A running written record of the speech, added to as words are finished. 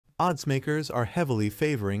Oddsmakers are heavily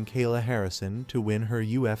favoring Kayla Harrison to win her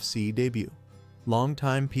UFC debut.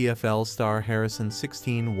 Longtime P.F.L star Harrison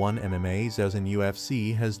 16-1 MMA as in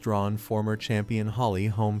UFC has drawn former champion Holly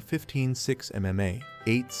Holm 15-6 MMA,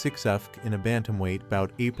 8-6 UFC in a bantamweight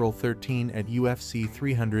bout April 13 at UFC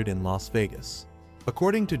 300 in Las Vegas.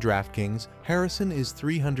 According to DraftKings, Harrison is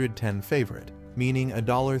 310 favorite, meaning a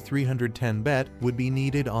 $310 bet would be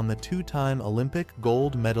needed on the two-time Olympic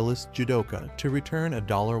gold medalist judoka to return a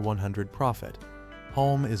 $100 profit.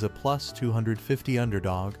 Holm is a plus 250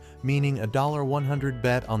 underdog, meaning a $100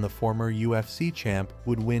 bet on the former UFC champ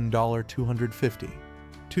would win $250.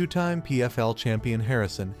 Two-time P.F.L champion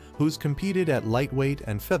Harrison, who's competed at lightweight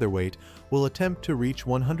and featherweight, will attempt to reach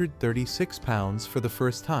 136 pounds for the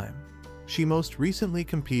first time. She most recently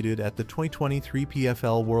competed at the 2023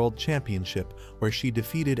 P.F.L World Championship, where she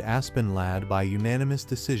defeated Aspen Ladd by unanimous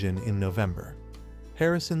decision in November.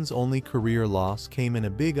 Harrison's only career loss came in a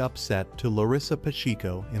big upset to Larissa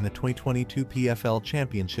Pacheco in the 2022 P.F.L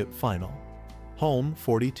Championship final. Holm,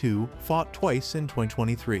 42, fought twice in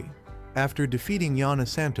 2023. After defeating Yana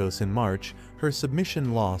Santos in March, her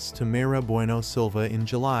submission loss to Mayra Bueno Silva in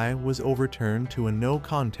July was overturned to a no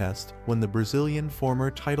contest when the Brazilian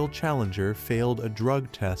former title challenger failed a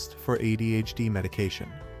drug test for ADHD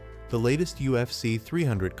medication. The latest UFC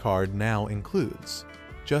 300 card now includes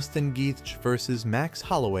Justin Gaethje vs Max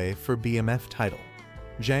Holloway for BMF title,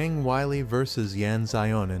 Zhang Weili vs Yan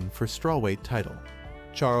Xiaonan for strawweight title,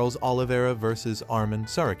 Charles Oliveira vs Arman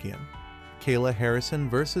Tsarukyan, Kayla Harrison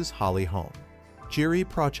vs Holly Holm, Jiri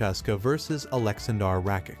Prochazka vs Alexander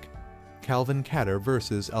Rakic, Calvin Kattar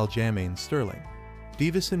vs Aljamain Sterling,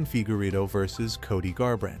 Deiveson Figueiredo vs Cody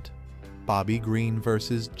Garbrandt, Bobby Green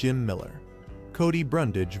vs Jim Miller, Cody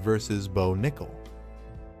Brundage vs Bo Nickel,